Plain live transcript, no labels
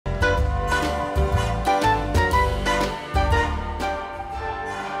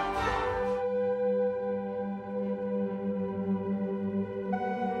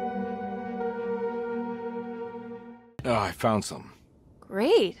found some.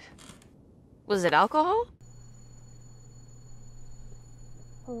 Great. Was it alcohol?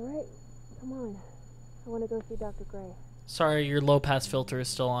 All right, come on. I want to go see Dr. Gray. Sorry, your low pass filter is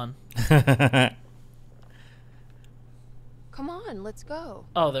still on. Come on, let's go.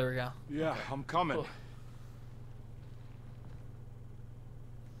 Oh, there we go. Yeah, I'm coming. Oh.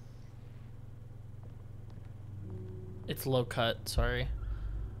 It's low cut, sorry.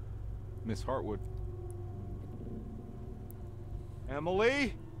 Miss Hartwood.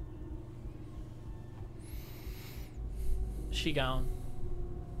 Emily? She gone.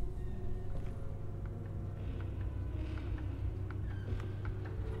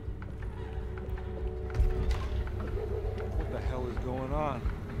 What the hell is going on?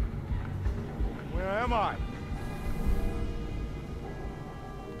 Where am I?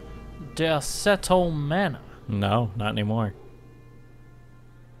 Deseto Manor. No, not anymore.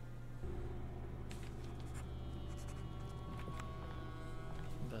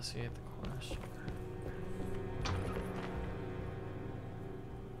 Investigate the corner store.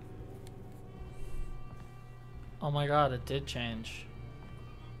 Oh my god, it did change.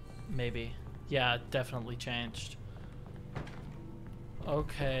 Maybe. Yeah, it definitely changed.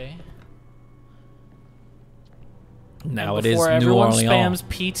 Okay. Now And it is before New everyone Orleans.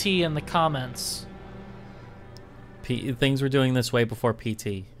 spams PT in the comments. Things were doing this way before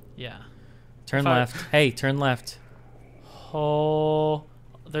PT. Yeah. Turn If I- left. Hey, turn left. Oh,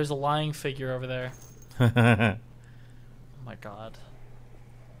 there's a lying figure over there. Oh my god.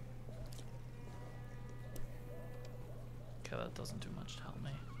 Okay, that doesn't do much to help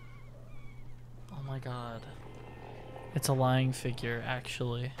me. Oh my god. It's a lying figure,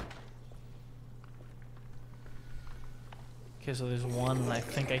 actually. Okay, so there's one, and I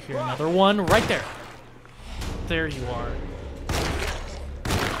think I hear another one right there. There you are.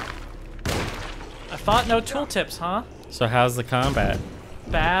 I thought no tooltips, huh? So how's the combat?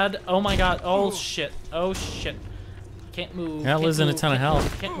 Bad. Oh my god. Oh shit. Oh shit. Can't move. That can't losing a move, ton of can't health.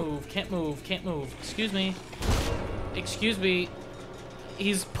 move, Can't move. Can't move. Can't move. Excuse me. Excuse me.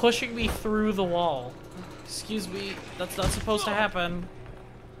 He's pushing me through the wall. Excuse me. That's not supposed to happen.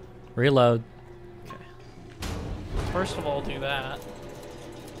 Reload. Okay. First of all, do that.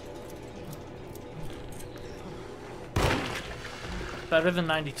 Better than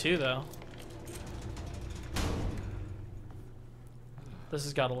 92, though. This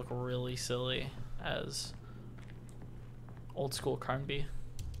has got to look really silly as old school Carnby.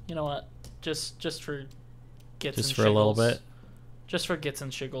 You know what? Just for gits and Just for a little shiggles. bit. Just for gits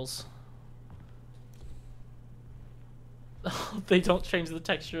and shiggles. They don't change the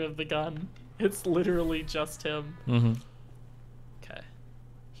texture of the gun. It's literally just him. Mm-hmm. Okay.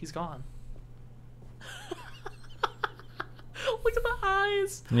 He's gone. Look at the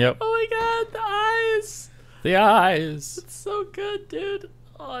eyes. Yep. Oh my god, the eyes. The eyes. It's so good, dude.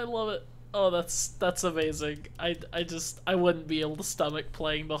 Oh, I love it. Oh, that's amazing. I wouldn't be able to stomach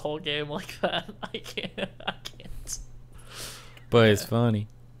playing the whole game like that. I can't. But it's funny.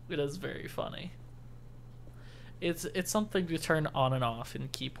 It is very funny. It's something to turn on and off in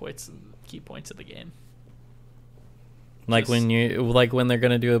key points of the game. Like Just- when they're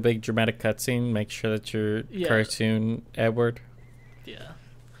gonna do a big dramatic cutscene, make sure that you're Yeah. cartoon Edward. Yeah.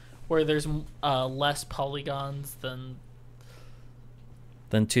 Where there's less polygons than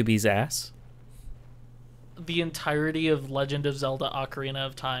Then 2B's ass. the entirety of Legend of Zelda Ocarina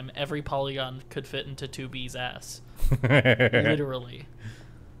of Time. Every polygon could fit into 2B's ass. Literally.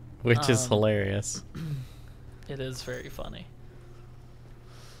 Which is hilarious. It is very funny.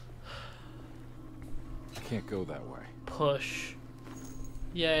 Can't go that way. Push.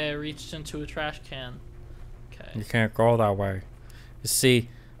 Yeah, I reached into a trash can. Okay. You can't go that way. You see,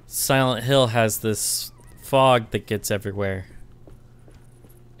 Silent Hill has this fog that gets everywhere.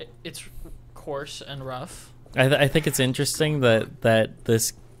 It's coarse and rough. I think it's interesting that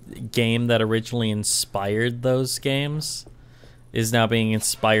this game that originally inspired those games is now being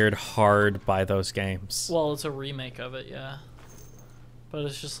inspired hard by those games. Well, it's a remake of it, yeah. But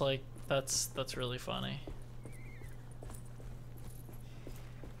it's just like that's really funny.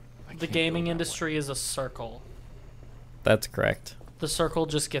 The gaming industry is a circle. That's correct. The circle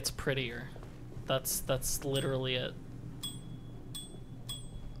just gets prettier. That's literally it.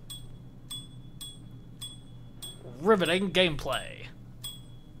 Riveting gameplay.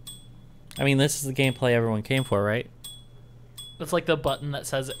 I mean, this is the gameplay everyone came for, right? It's like the button that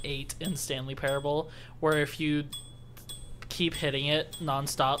says 8 in Stanley Parable, where if you keep hitting it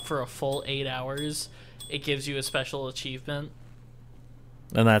nonstop for a full 8 hours, it gives you a special achievement.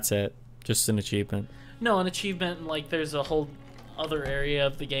 And that's it. Just an achievement. No, an achievement, like there's a whole other area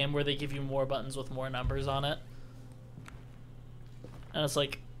of the game where they give you more buttons with more numbers on it. And it's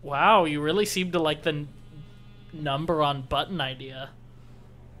like, wow, you really seem to like the number on button idea.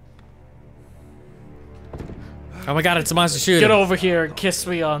 Oh my god, it's a monster shooter. Get over here and kiss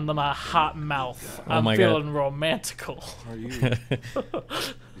me on my hot mouth. Oh I'm my feeling romantical. Are you?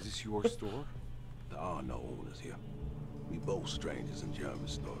 Is this your store? There are no owners here. We both strangers in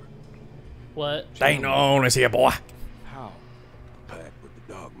Jeremy's store. What? They ain't no owners here, boy. How? Packed with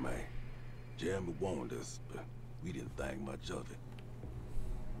the dog man. Jeremy warned us, but we didn't think much of it.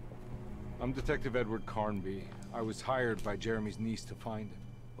 I'm Detective Edward Carnby. I was hired by Jeremy's niece to find him.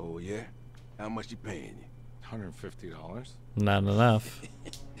 Oh yeah? How much she paying you? $150. Not enough.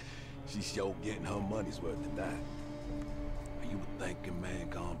 She's sure getting her money's worth tonight. Are you a thinking man,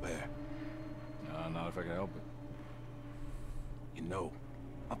 compare? Not if I can help it. You know,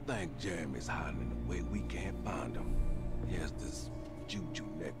 I think Jeremy's hiding in a way we can't find him. He has this juju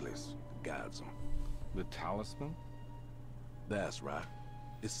necklace that guides him. The talisman? That's right.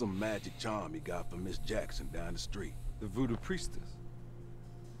 It's some magic charm he got from Miss Jackson down the street. The voodoo priestess?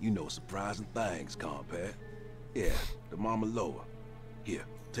 You know surprising things, compare. Yeah, the Mama Loa. Here,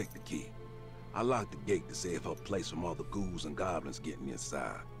 take the key. I locked the gate to save her place from all the ghouls and goblins getting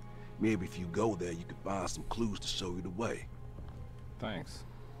inside. Maybe if you go there, you can find some clues to show you the way. Thanks.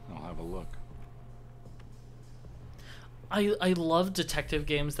 I'll have a look. I love detective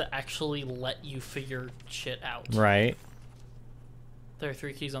games that actually let you figure shit out. Right. There are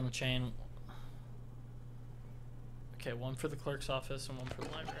 3 keys on the chain. Okay, 1 for the clerk's office and 1 for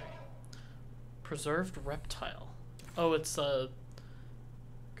the library. Preserved reptile. Oh, it's a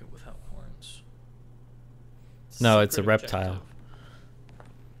good without horns. No, it's a Secret reptile. objective.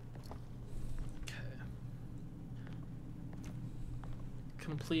 Okay.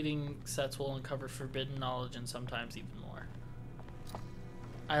 Completing sets will uncover forbidden knowledge and sometimes even more.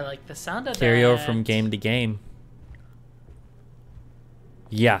 I like the sound of Carry that. over from game to game.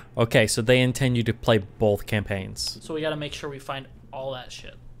 Yeah. Okay, so they intend you to play both campaigns. So we gotta make sure we find all that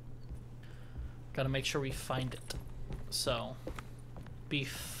shit. Gotta make sure we find it. So, be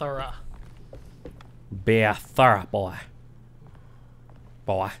thorough. Be a thorough boy.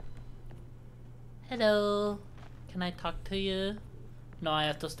 Boy. Hello. Can I talk to you? No, I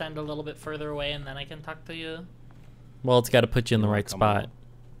have to stand a little bit further away and then I can talk to you. Well, it's got to put you in the right Come spot. on.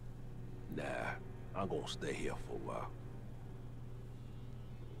 Nah, I'm gonna stay here for a while.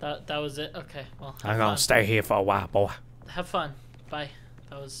 That was it? Okay, well, have I'm gonna fun. stay here for a while, boy. Have fun. Bye.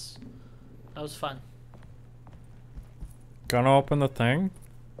 That was fun. Gonna open the thing?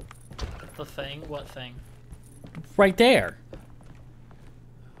 The thing? What thing? Right there.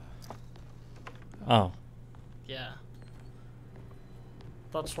 Oh. Yeah.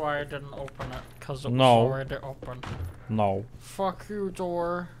 That's why I didn't open it, because it was No. already open. No. Fuck you,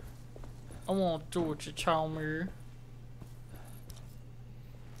 door. I won't do what you tell me.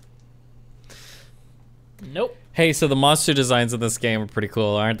 Nope. Hey, so the monster designs in this game are pretty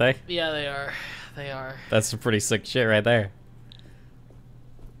cool, aren't they? Yeah, they are. They are. That's some pretty sick shit right there.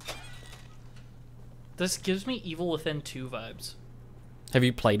 This gives me Evil Within 2 vibes. Have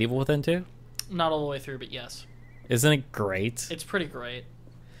you played Evil Within 2? Not all the way through, but yes. Isn't it great? It's pretty great.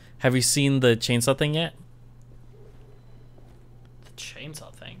 Have you seen the chainsaw thing yet? The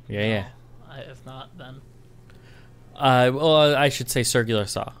chainsaw thing. Yeah, yeah. If not, then. Well, I should say circular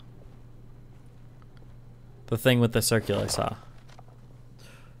saw. The thing with the circular saw.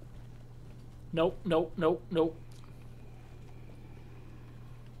 Nope, nope, nope, nope.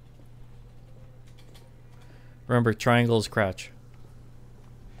 Remember, triangle is crouch.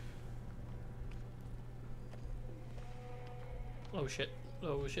 Oh shit.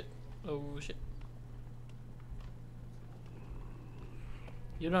 Oh shit. Oh shit.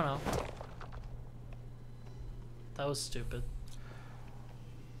 You don't know. That was stupid.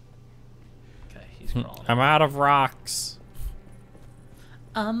 Okay, he's crawling. I'm out of rocks.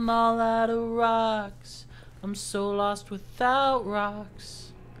 I'm all out of rocks. I'm so lost without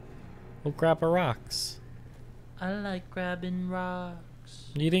rocks. We'll grab a rocks. I like grabbing rocks.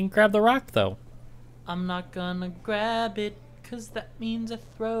 You didn't grab the rock, though. I'm not gonna grab it, 'cause that means a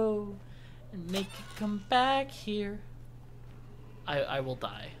throw. And make it come back here. I will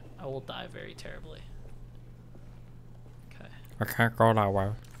die. I will die very terribly. Okay. I can't go that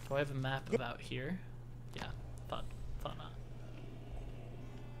way. Do I have a map of out here? Yeah, thought not.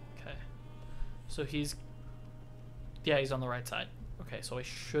 Okay. So he's... Yeah, he's on the right side. Okay, so I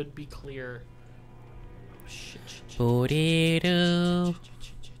should be clear. Oh, shit. Boo-dee-doo.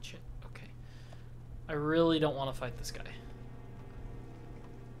 Shit. Okay. I really don't want to fight this guy.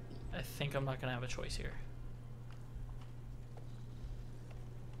 I think I'm not going to have a choice here.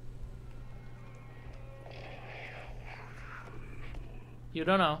 You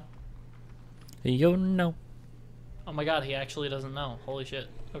don't know. You know. Oh my god, he actually doesn't know. Holy shit.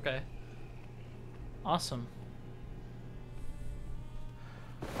 Okay. Awesome.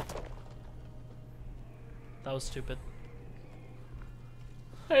 That was stupid.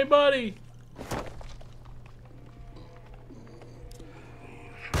 Hey, buddy!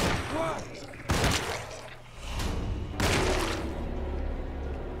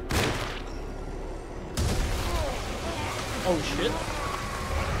 Oh shit.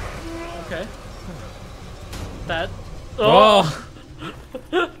 Okay. That. Oh!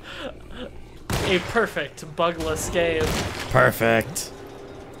 A perfect bugless game. Perfect.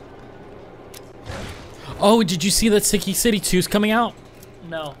 Oh, did you see that Sinking City 2 is coming out?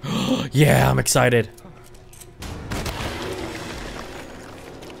 No. Yeah, I'm excited.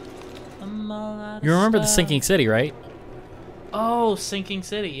 You remember the Sinking City, right? Oh, Sinking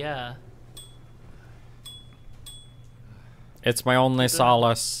City, yeah. It's my only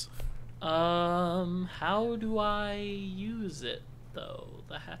solace. How do I use it though?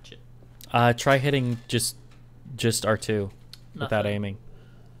 The hatchet. Try hitting just R2 without Nothing. aiming.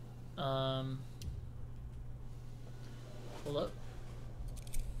 Hold up.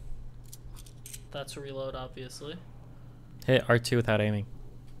 That's a reload, obviously. Hit R2 without aiming.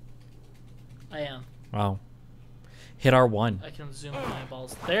 I am. Wow. Hit R1. I can zoom my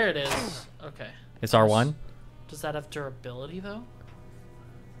eyeballs. There it is. Okay. It's R1? Does that have durability though?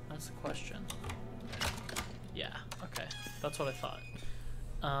 That's the question. Yeah. Okay. That's what I thought.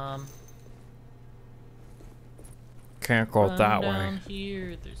 Can't go Run that down way.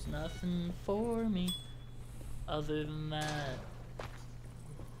 here. There's nothing for me other than that.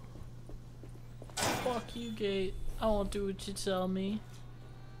 Fuck you, gate. I won't do what you tell me.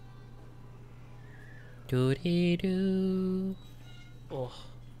 Doo-dee-doo. Oh.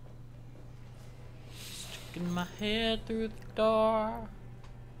 Sticking my head through the door.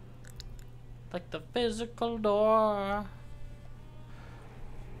 Like the physical door.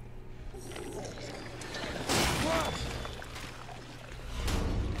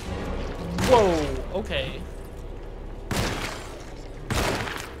 Whoa, okay.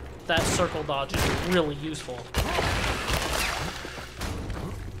 That circle dodge is really useful.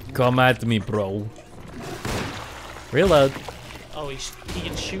 Come at me, bro. Reload. Oh, he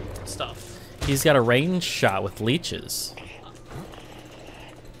can shoot stuff. He's got a range shot with leeches.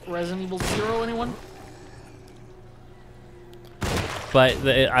 Resident Evil 0, anyone? But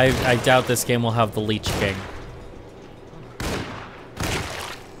I doubt this game will have the Leech King.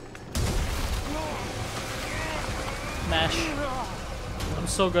 Mash. I'm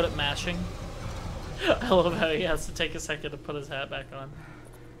so good at mashing. I love how he has to take a second to put his hat back on.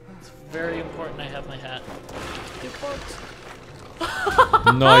 It's very important I have my hat. Get fucked.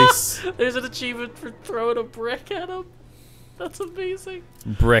 Nice. There's an achievement for throwing a brick at him. That's amazing.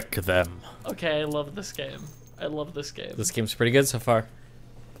 Brick them. Okay, I love this game. I love this game. This game's pretty good so far.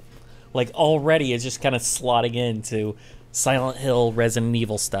 Like, already it's just kind of slotting into Silent Hill, Resident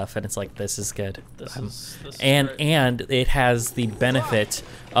Evil stuff, and it's like, this is good. This is and great. it has the benefit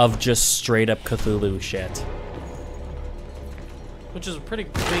of just straight up Cthulhu shit. Which is a pretty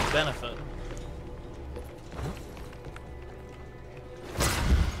big benefit.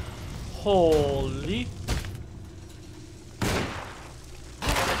 Holy.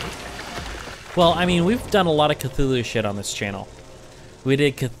 Well, I mean, we've done a lot of Cthulhu shit on this channel. We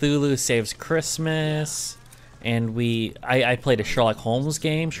did Cthulhu Saves Christmas, and I played a Sherlock Holmes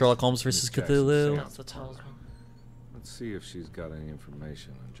game, Sherlock Holmes versus Cthulhu. That's the talisman. Let's see if she's got any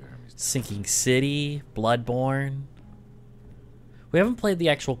information on Jeremy's. Sinking City, Bloodborne. We haven't played the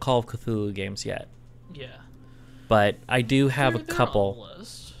actual Call of Cthulhu games yet, Yeah. but I do have a They're couple on the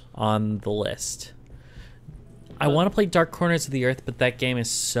list. on the list. I want to play Dark Corners of the Earth, but that game is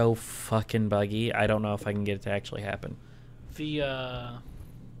so fucking buggy. I don't know if I can get it to actually happen.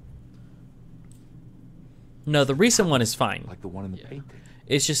 No, the recent one is fine. Like the one in the painting.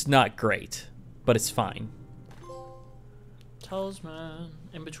 It's just not great, but it's fine. Talisman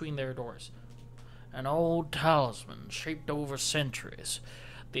in between their doors. An old talisman shaped over centuries.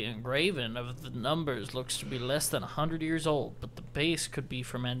 The engraving of the numbers looks to be less than 100 years old, but the base could be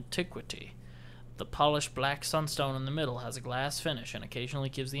from antiquity. The polished black sunstone in the middle has a glass finish and occasionally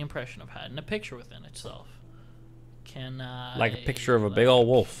gives the impression of hiding a picture within itself. Can I... Like a picture of a big old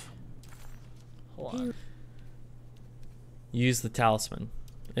wolf. Hold on. Use the talisman.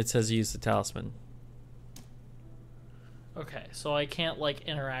 It says use the talisman. Okay, so I can't, like,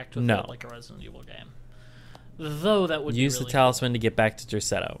 interact with No. it like a Resident Evil game. Though that would Use be the really talisman to get back to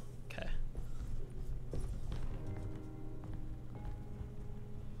Derceto. Okay.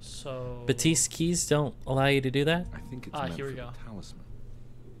 So... Batiste keys don't allow you to do that? I think it's Ah, meant here we for go. the talisman.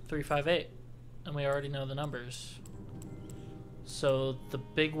 358. And we already know the numbers. So the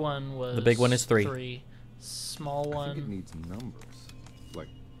big one was... The big one is 3. 3. Small I one... think it needs numbers, like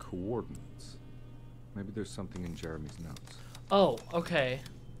coordinates. Maybe there's something in Jeremy's notes. Oh, okay.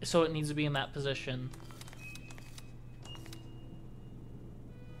 So it needs to be in that position.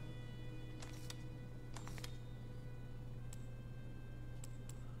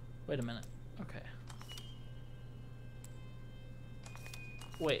 Wait a minute. Okay.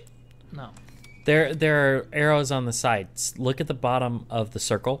 Wait. No. There are arrows on the sides. Look at the bottom of the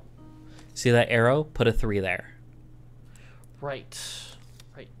circle. See that arrow? Put a 3 there. Right.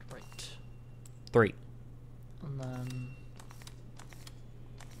 3. And then...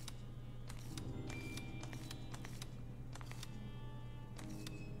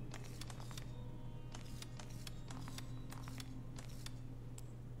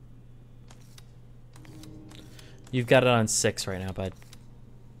 You've got it on 6 right now, bud.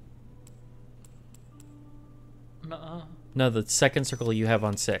 Nuh-uh. No, the second circle you have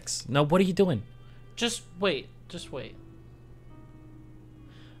on 6. No, what are you doing? Just wait.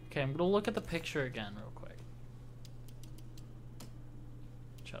 Okay, I'm gonna look at the picture again real quick.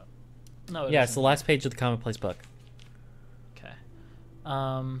 Shut up. No, it Yeah, it's the isn't. last page of the commonplace book. Okay.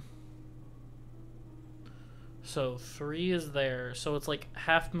 So 3 is there. So it's like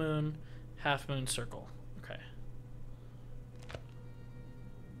half moon circle. Okay.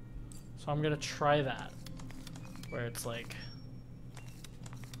 So I'm gonna try that. Where it's like...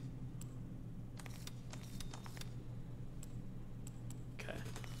 Okay.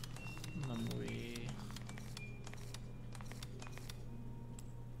 And then we...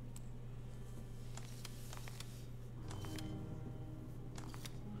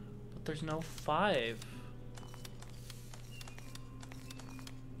 But there's no 5.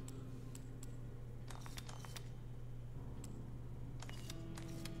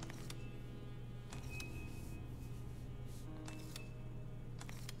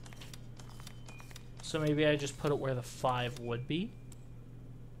 So maybe I just put it where the 5 would be.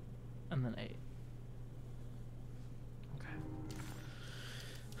 And then 8. Okay.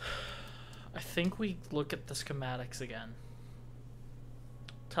 I think we look at the schematics again.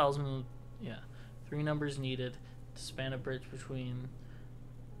 Tells me, yeah, 3 numbers needed to span a bridge between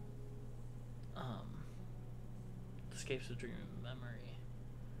escapes of dream and memory,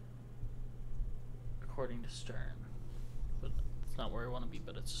 according to Stern. But it's not where I want to be,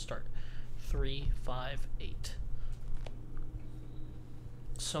 but it's a start. 3, 5, 8.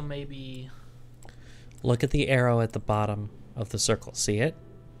 So maybe... Look at the arrow at the bottom of the circle. See it?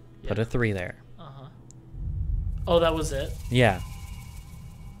 Put Yeah. a 3 there. Uh-huh. Oh, that was it? Yeah.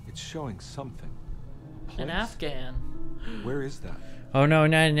 It's showing something. An Place. Afghan. Where is that? Oh no,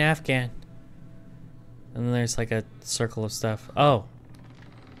 not an Afghan. And then there's like a circle of stuff. Oh.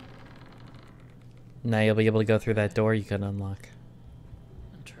 Now you'll be able to go through that door you couldn't unlock.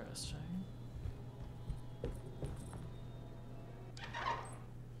 Interesting.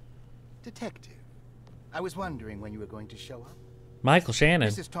 Detective, I was wondering when you were going to show up. Michael Shannon.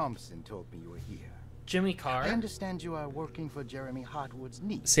 Mrs. Thompson told me you were here. Jimmy Carr. I understand you are working for Jeremy Hartwood's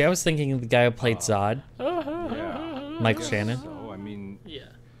niece. See, I was thinking the guy who played Zod. Yeah. Michael Guess Shannon. So, I mean, Yeah.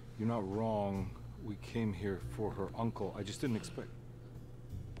 you're not wrong. We came here for her uncle. I just didn't expect...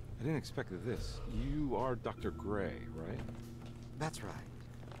 I didn't expect this. You are Dr. Gray, right? That's right.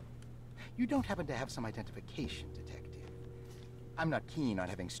 You don't happen to have some identification, Detective. I'm not keen on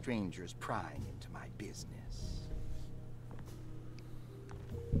having strangers prying into my business.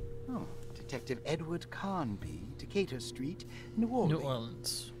 Oh, Detective Edward Carnby, Decatur Street, New Orleans. New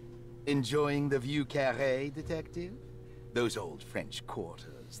Orleans. Enjoying the Vieux Carré, Detective? Those old French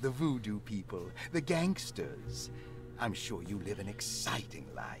quarters, the voodoo people, the gangsters. I'm sure you live an exciting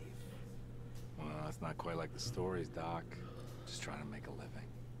life. Well, it's not quite like the stories, Doc. Just trying to make a living.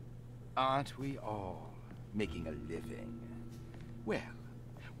 Aren't we all making a living? Well,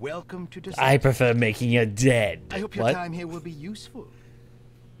 welcome to the... I prefer making you dead. I hope your What? time here will be useful.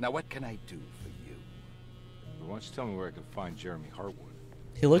 Now, what can I do for you? But why don't you tell me where I can find Jeremy Hartwood?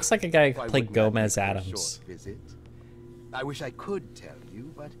 He looks like a guy who Why could play wouldn't I make Gomez you a Adams. short visit? I wish I could tell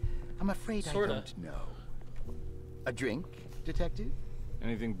you, but I'm afraid Sorta. I don't know. A drink, Detective?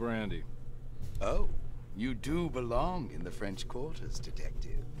 Anything brandy? Oh, you do belong in the French quarters,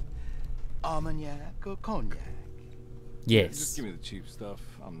 Detective. Armagnac or cognac? Yes. Just give me the cheap stuff.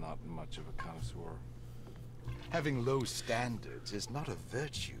 I'm not much of a connoisseur. Having low standards is not a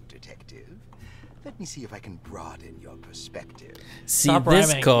virtue, Detective. Let me see if I can broaden your perspective. See, Stop this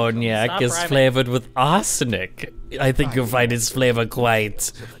rhyming. cognac Stop is rhyming. flavored with arsenic. I think you'll find its flavor quite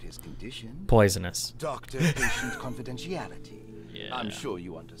So about his condition, poisonous. doctor-patient confidentiality. Yeah. I'm sure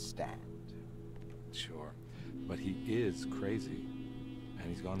you understand. Sure. But he is crazy. And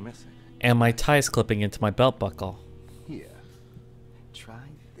he's gone missing. And my tie's clipping into my belt buckle. Here, try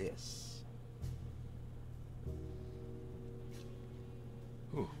this.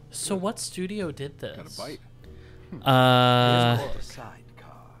 Ooh, So what studio did got a this? bite. The sidecar.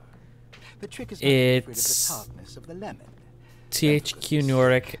 The trick is not to get rid of the It's tartness of the lemon. THQ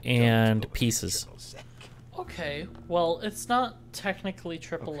Nordic and Pieces. Okay, well, it's not technically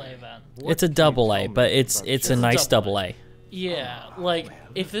AAA then. It's a double A, but it's a nice double A. Yeah, like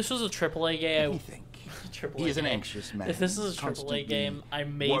if this was a AAA Let game, me think. AAA He is an game. anxious man. If this is a constantly AAA game, I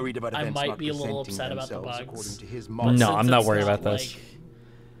worried about I events might not be a little presenting upset about the themselves bugs. according to his No, models. I'm Since not it's worried about this. like-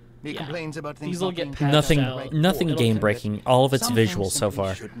 He yeah. complains about things These will not get being patched Nothing, out. nothing It'll game con- breaking. All of it's Some visual things so simply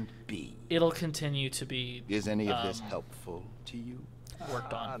far. shouldn't be. It'll continue to be Is any of this helpful to you?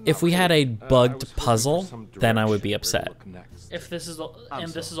 worked on. If we had a bugged puzzle, then I would be upset. If this is, I'm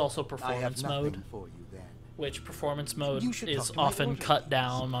and this sorry. is also I have performance nothing mode, for you then. which performance mode You should talk is to my often orderlies. cut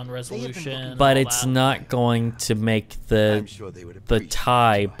down on looking resolution. and But all it's that. not going to make the I'm sure they would the appreciate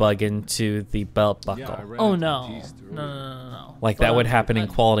tie your bug into the belt Yeah, I buckle. ran Oh into no. Batiste No, earlier. no, no, no. Like But that would I'm- happen in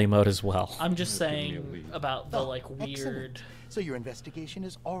quality mode as well. I'm just Give me a saying lead. about the Oh, like excellent. weird. So your investigation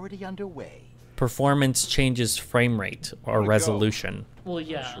is already underway. Performance changes frame rate or Where'd it go? resolution. Well, I'm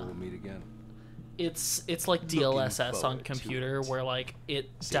yeah, sure we'll meet again. it's like DLSS on forward to computer it. where like it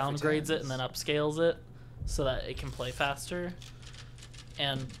See if it downgrades it and then ends. upscales it so that it can play faster.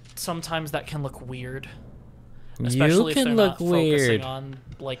 And sometimes that can look weird, especially You if they're can look not focusing weird. on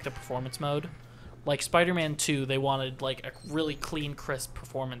like the performance mode. Like Spider-Man 2, they wanted like a really clean, crisp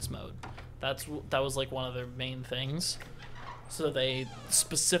performance mode. That was like one of their main things. So they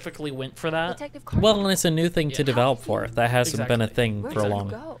specifically went for that. Detective Carter. Well, and it's a new thing to Yeah. develop for. That hasn't been a Exactly. thing Where for a did you long.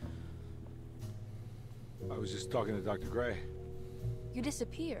 go? I was just talking to Dr. Gray. You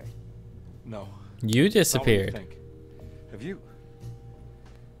disappeared. No. You not what you disappeared. think.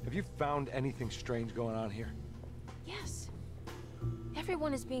 Have you found anything strange going on here? Yes.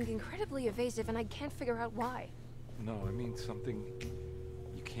 Everyone is being incredibly evasive, and I can't figure out why. No, I mean something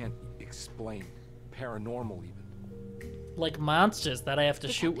you can't explain. Paranormal even. Like monsters that I have to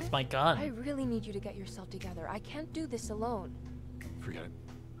shoot with my gun. I really need you to get yourself together. I can't do this alone. Forget it.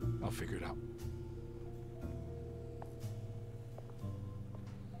 I'll figure it out.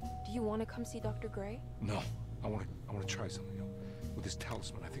 Do you want to come see Dr. Gray? No. I want to try something. With this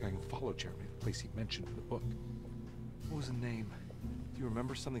talisman, I think I can follow Jeremy to the place he mentioned in the book. What was the name? Do you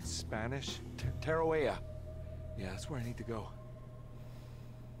remember something Spanish? Tarawea. Yeah, that's where I need to go.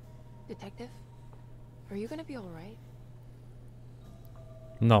 Detective? Are you gonna be alright?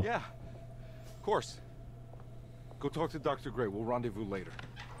 No. Yeah, of course. Go talk to Dr. Gray. We'll rendezvous later.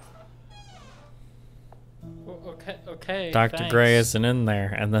 Okay. Dr. Thanks. Gray isn't in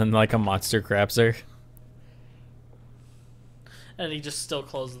there, and then like a monster grabs her. And he just still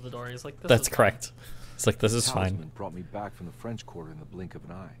closes the door. He's like, That's is fine." correct. It's like this is Talisman fine. brought me back from the French Quarter in the blink of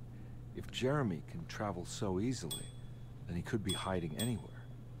an eye. If Jeremy can travel so easily, then he could be hiding anywhere,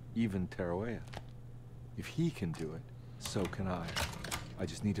 even Tarawea. If he can do it, so can I. I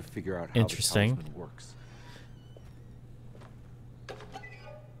just need to figure out how Interesting. the talisman works.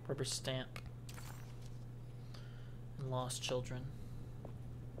 Rubber stamp. And lost children.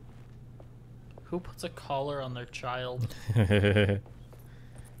 Who puts a collar on their child?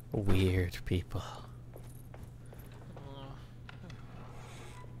 Weird people.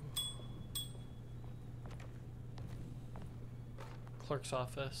 Clerk's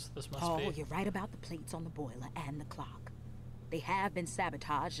office. This must Paul, be. you're right about the plates on the boiler and the clock. They have been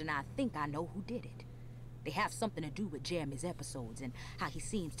sabotaged, and I think I know who did it. They have something to do with Jeremy's episodes and how he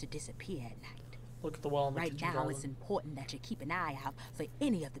seems to disappear at night. Look at the wall in the Right kitchen now, garden. it's important that you keep an eye out for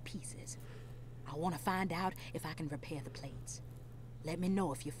any of the pieces. I want to find out if I can repair the plates. Let me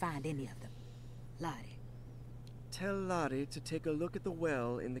know if you find any of them. Lottie. Tell Lottie to take a look at the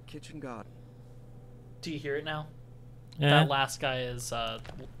well in the kitchen garden. Do you hear it now? Yeah. That last guy is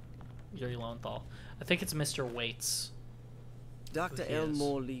Yuri Lowenthal. I think it's Mr. Waits. Dr. Who he is.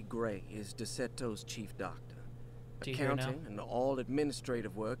 Elmore Lee Gray is DeSeto's chief doctor. Do you hear now? Accounting and all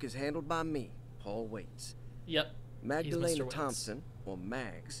administrative work is handled by me, Paul Waits. Yep. Magdalena Waits. Thompson, or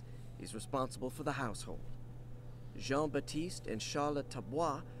Mags, is responsible for the household. Jean-Baptiste and Charlotte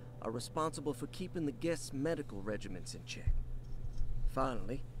Tabois are responsible for keeping the guests' medical regimens in check.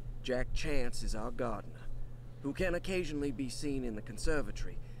 Finally, Jack Chance is our gardener, who can occasionally be seen in the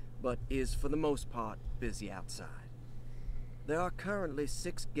conservatory, but is for the most part busy outside. There are currently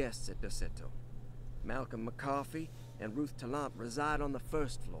 6 guests at DeSeto. Malcolm McCarthy and Ruth Tallant reside on the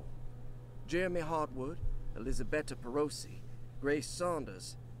first floor. Jeremy Hartwood, Elisabetta Perosi, Grace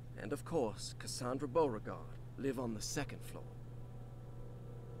Saunders, and of course, Cassandra Beauregard live on the 2nd floor.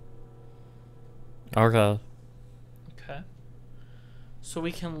 Okay. Okay. So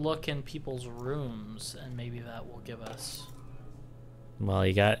we can look in people's rooms, and maybe that will give us Well,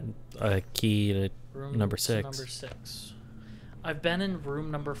 you got a key to room number to 6. Number 6. I've been in room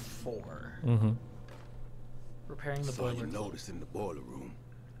number 4. Mm-hmm. Repairing the Saw boiler. you noticed in the boiler room.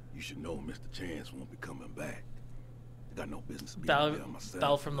 You should know Mr. Chance won't be coming back. I got no business being Bell, there myself.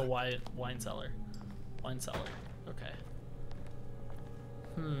 Bell from the wine cellar. Wine cellar. Okay.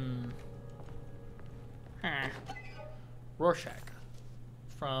 Huh. Rorschach.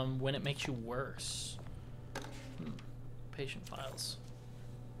 From When It Makes You Worse. Patient files.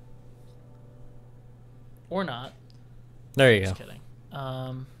 Or not. There you Just go. kidding.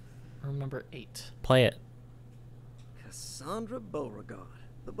 Room number 8. Play it. Cassandra Beauregard,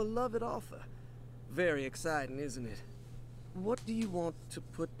 the beloved author. Very exciting, isn't it? What do you want to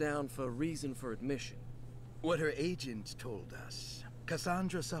put down for reason for admission? What her agent told us.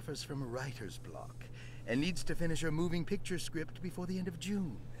 Cassandra suffers from writer's block and needs to finish her moving picture script before the end of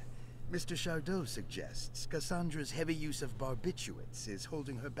June. Mr. Chardot suggests Cassandra's heavy use of barbiturates is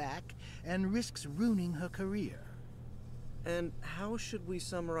holding her back and risks ruining her career. And how should we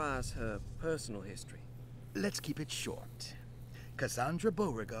summarize her personal history? Let's keep it short. Cassandra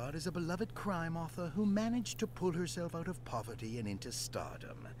Beauregard is a beloved crime author who managed to pull herself out of poverty and into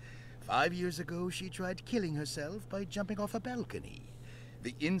stardom. 5 years ago, she tried killing herself by jumping off a balcony.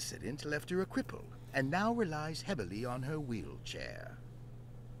 The incident left her a cripple, and now relies heavily on her wheelchair.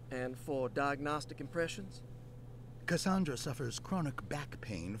 And for diagnostic impressions? Cassandra suffers chronic back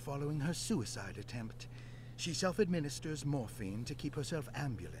pain following her suicide attempt. She self-administers morphine to keep herself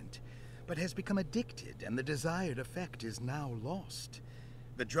ambulant, but has become addicted, and the desired effect is now lost.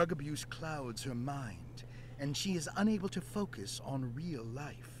 The drug abuse clouds her mind, and she is unable to focus on real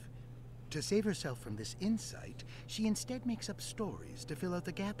life. To save herself from this insight, she instead makes up stories to fill out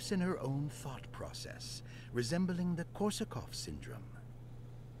the gaps in her own thought process, resembling the Korsakoff syndrome.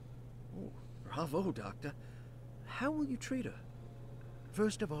 Oh, bravo, Doctor. How will you treat her?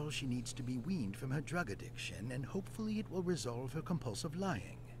 First of all, she needs to be weaned from her drug addiction, and hopefully it will resolve her compulsive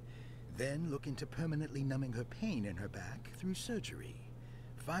lying. Then look into permanently numbing her pain in her back through surgery.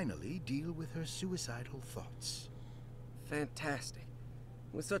 Finally, deal with her suicidal thoughts. Fantastic.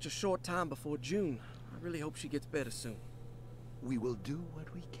 With such a short time before June, I really hope she gets better soon. We will do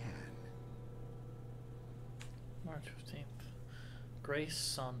what we can. March 15th. Grace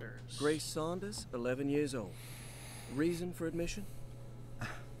Saunders. Grace Saunders, 11 years old. Reason for admission?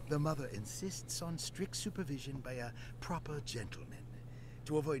 The mother insists on strict supervision by a proper gentleman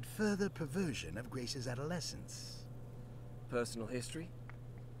to avoid further perversion of Grace's adolescence. Personal history?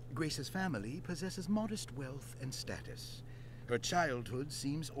 Grace's family possesses modest wealth and status. Her childhood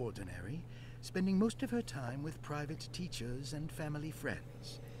seems ordinary, spending most of her time with private teachers and family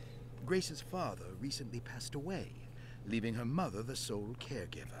friends. Grace's father recently passed away, leaving her mother the sole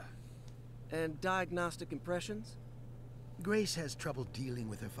caregiver. And diagnostic impressions? Grace has trouble dealing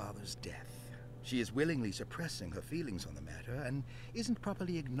with her father's death. She is willingly suppressing her feelings on the matter and isn't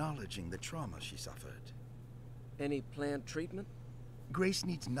properly acknowledging the trauma she suffered. Any planned treatment? Grace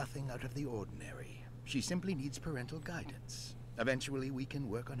needs nothing out of the ordinary. She simply needs parental guidance. Eventually, we can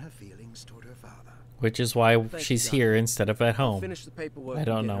work on her feelings toward her father. Which is why Thank she's you, here Doctor. instead of at home. Finish the paperwork. I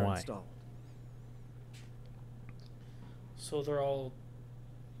don't and get know her why. Installed. So they're all.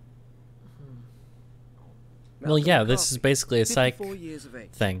 Well, Malcolm yeah, this is McCarthy, basically a psych 54 years of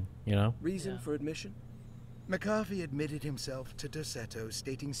age. thing, you know? Reason Yeah. for admission? McCarthy admitted himself to Dorsetto,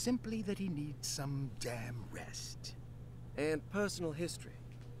 stating simply that he needs some damn rest. And personal history?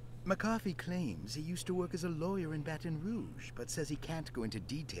 McCarthy claims he used to work as a lawyer in Baton Rouge, but says he can't go into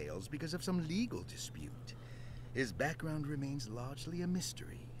details because of some legal dispute. His background remains largely a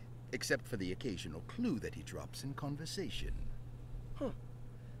mystery, except for the occasional clue that he drops in conversation. Huh.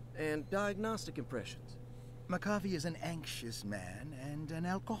 And diagnostic impressions? McCarthy is an anxious man and an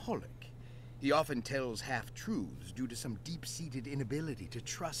alcoholic. He often tells half-truths due to some deep-seated inability to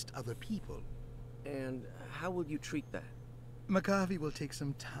trust other people. And how will you treat that? McCarthy will take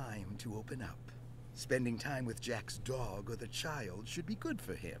some time to open up. Spending time with Jack's dog or the child should be good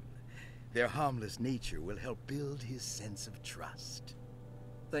for him. Their harmless nature will help build his sense of trust.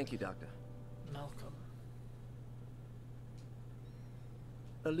 Thank you, Doctor. Malcolm.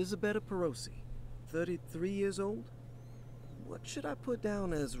 Elisabetta Perosi, 33 years old? What should I put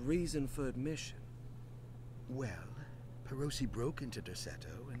down as reason for admission? Well, Perosi broke into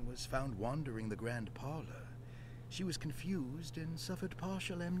Dorsetto and was found wandering the grand parlor. She was confused and suffered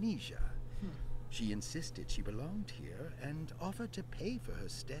partial amnesia. She insisted she belonged here and offered to pay for her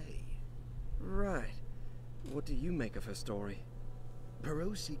stay. Right. What do you make of her story?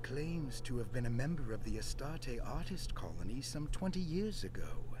 Perosi claims to have been a member of the Astarte artist colony some 20 years ago.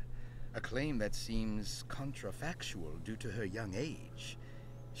 A claim that seems contrafactual due to her young age.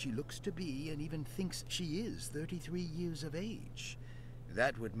 She looks to be and even thinks she is 33 years of age.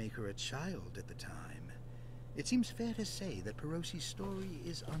 That would make her a child at the time. It seems fair to say that Perosi's story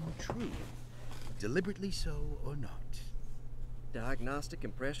is untrue, deliberately so or not. Diagnostic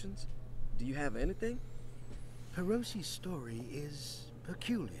impressions? Do you have anything? Perosi's story is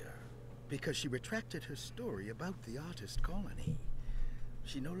peculiar because she retracted her story about the artist colony.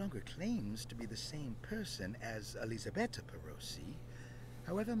 She no longer claims to be the same person as Elisabetta Perosi.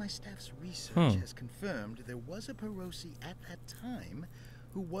 However, my staff's research has confirmed there was a Perosi at that time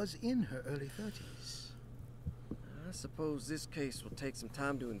who was in her early 30s. I suppose this case will take some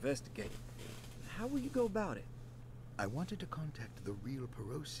time to investigate. How will you go about it? I wanted to contact the real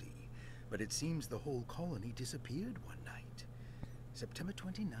Perosi, but it seems the whole colony disappeared one night. September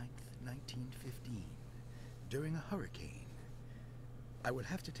 29th, 1915, during a hurricane. I will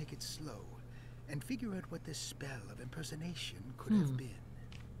have to take it slow and figure out what this spell of impersonation could have been.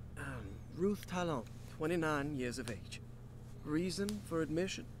 Ruth Talon, 29 years of age. Reason for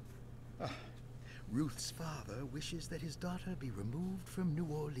admission? Ruth's father wishes that his daughter be removed from New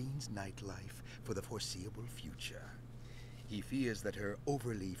Orleans nightlife for the foreseeable future. He fears that her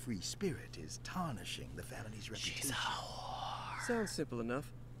overly free spirit is tarnishing the family's reputation. Sounds simple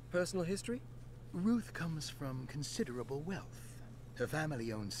enough. Personal history? Ruth comes from considerable wealth. Her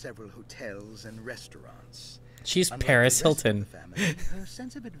family owns several hotels and restaurants. She's Unlike Paris the rest of Hilton. the family, her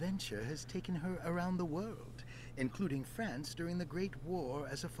sense of adventure has taken her around the world, including France during the Great War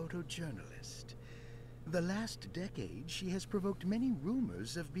as a photojournalist. The last decade, she has provoked many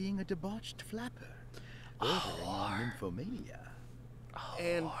rumors of being a debauched flapper, bordering on nymphomania.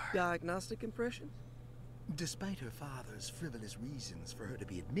 And diagnostic impressions? Despite her father's frivolous reasons for her to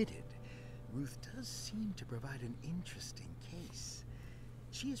be admitted, Ruth does seem to provide an interesting case.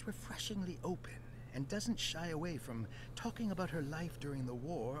 She is refreshingly open and doesn't shy away from talking about her life during the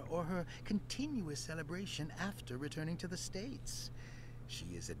war or her continuous celebration after returning to the States. She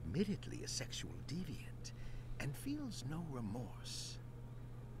is admittedly a sexual deviant and feels no remorse.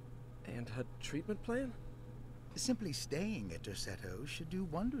 And her treatment plan? Simply staying at Derceto should do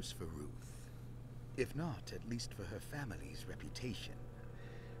wonders for Ruth. If not, at least for her family's reputation.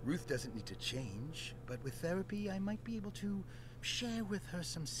 Ruth doesn't need to change, but with therapy I might be able to share with her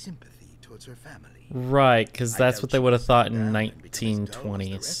some sympathy towards her family. Right, because that's doubt what they she would have will thought settle in down and become as dull as the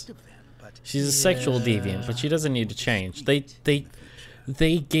 1920s. rest of them, but She's a sexual deviant, but she doesn't need to change.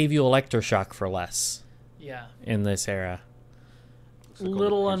 They gave you electroshock for less Yeah. in this era. Looks like all the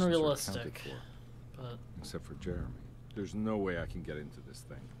Little patients are unrealistic. accounted for, But except for Jeremy. There's no way I can get into this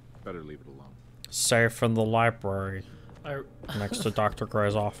thing. Better leave it alone. Safe from the library I next to Dr.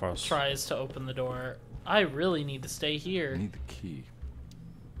 Gray's office. tries to open the door. I really need to stay I here. need the key.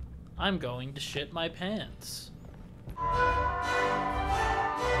 I'm going to shit my pants.